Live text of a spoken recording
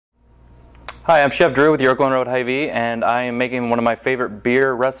Hi, I'm Chef Drew with your Oakland Road Hy-Vee, and I am making one of my favorite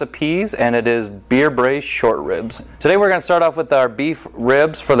beer recipes, and it is Beer Brazed Short Ribs. Today we're going to start off with our beef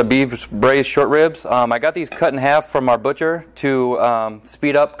ribs for the Beef Brazed Short Ribs. I got these cut in half from our butcher to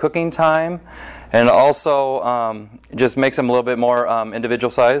speed up cooking time, and also just makes them a little bit more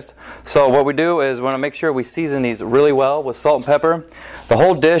individual sized. So what we do is we want to make sure we season these really well with salt and pepper. The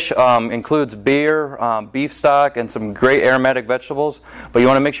whole dish includes beer, beef stock, and some great aromatic vegetables, but you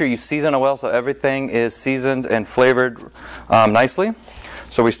want to make sure you season it well so everything is seasoned and flavored nicely.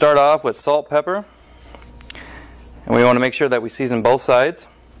 So we start off with salt, pepper, and we want to make sure that we season both sides.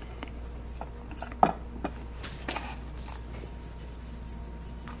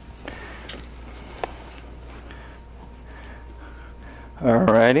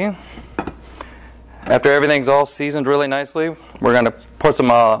 Alrighty. After everything's all seasoned really nicely, we're going to put some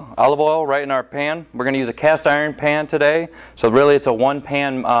olive oil right in our pan. We're going to use a cast iron pan today, so really it's a one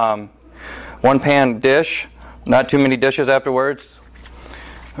pan dish, not too many dishes afterwards.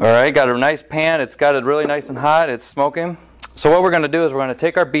 Alright, got a nice pan, it's got it really nice and hot, it's smoking. So what we're going to do is we're going to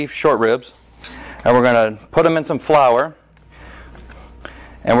take our beef short ribs and we're going to put them in some flour.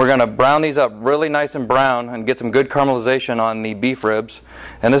 And we're going to brown these up really nice and brown and get some good caramelization on the beef ribs.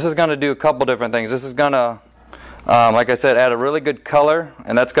 And this is going to do a couple different things. This is going to, like I said, add a really good color,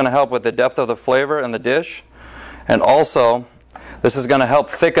 and that's going to help with the depth of the flavor in the dish. And also, this is going to help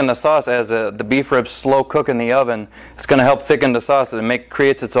thicken the sauce as the beef ribs slow cook in the oven. It's going to help thicken the sauce and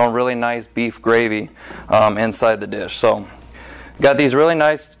creates its own really nice beef gravy inside the dish. So, got these really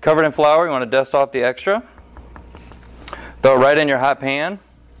nice covered in flour. You want to dust off the extra. Throw it right in your hot pan.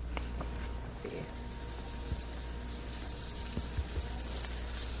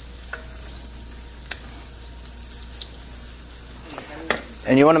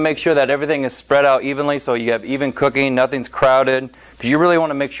 And you want to make sure that everything is spread out evenly so you have even cooking, nothing's crowded, because you really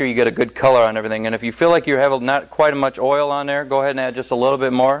want to make sure you get a good color on everything. And if you feel like you have not quite much oil on there, go ahead and add just a little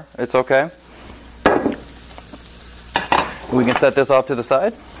bit more. It's okay. We can set this off to the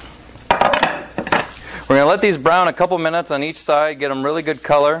side. We're going to let these brown a couple minutes on each side, get them really good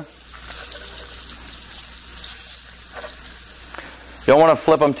color. You don't want to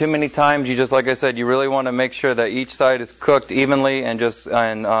flip them too many times. You just, like I said, you really want to make sure that each side is cooked evenly and gets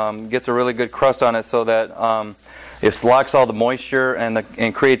a really good crust on it so that it locks all the moisture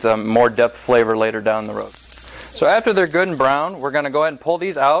and creates a more depth flavor later down the road. So after they're good and brown, we're going to go ahead and pull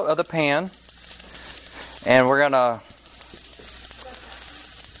these out of the pan, and we're going to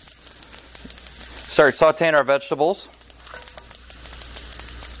start sauteing our vegetables.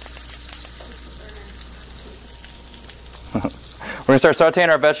 We're going to start sauteing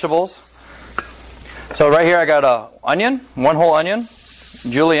our vegetables. So right here I got an onion, one whole onion,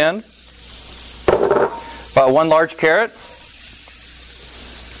 julienne, about one large carrot,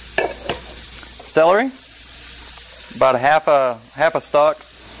 celery, about half a stalk,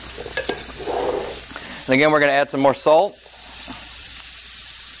 and again we're going to add some more salt,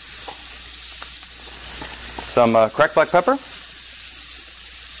 some cracked black pepper,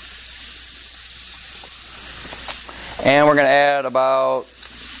 and we're going to add about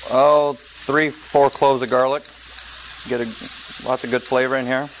 3-4 cloves of garlic. Get lots of good flavor in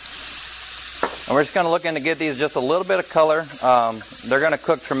here. And we're just going to look in to get these just a little bit of color. They're going to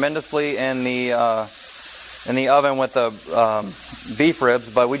cook tremendously in the oven with the beef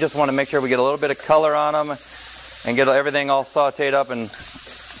ribs, but we just want to make sure we get a little bit of color on them and get everything all sauteed up and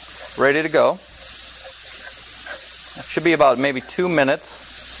ready to go. It should be about maybe 2 minutes.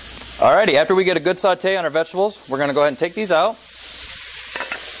 Alrighty, after we get a good saute on our vegetables, we're going to go ahead and take these out.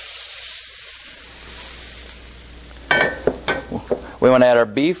 We want to add our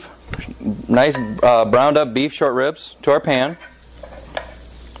beef, nice browned up beef short ribs to our pan.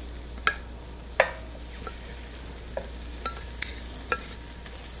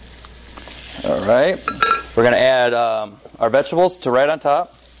 Alright, we're going to add our vegetables to right on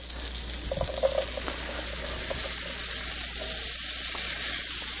top.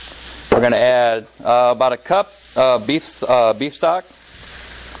 We're going to add about a cup of beef stock.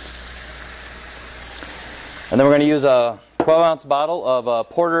 And then we're going to use a 12-ounce bottle of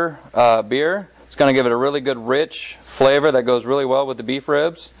porter beer. It's going to give it a really good rich flavor that goes really well with the beef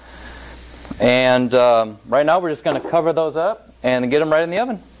ribs. And right now we're just going to cover those up and get them right in the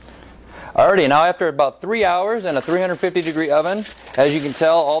oven. Alrighty, now after about 3 hours in a 350-degree oven, as you can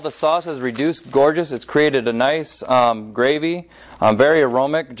tell, all the sauce has reduced gorgeous. It's created a nice gravy, very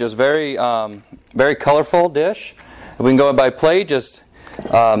aromatic, just very colorful dish. If we can go by plate, just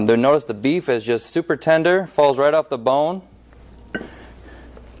notice the beef is just super tender, falls right off the bone.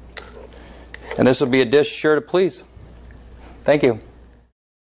 And this will be a dish sure to please. Thank you.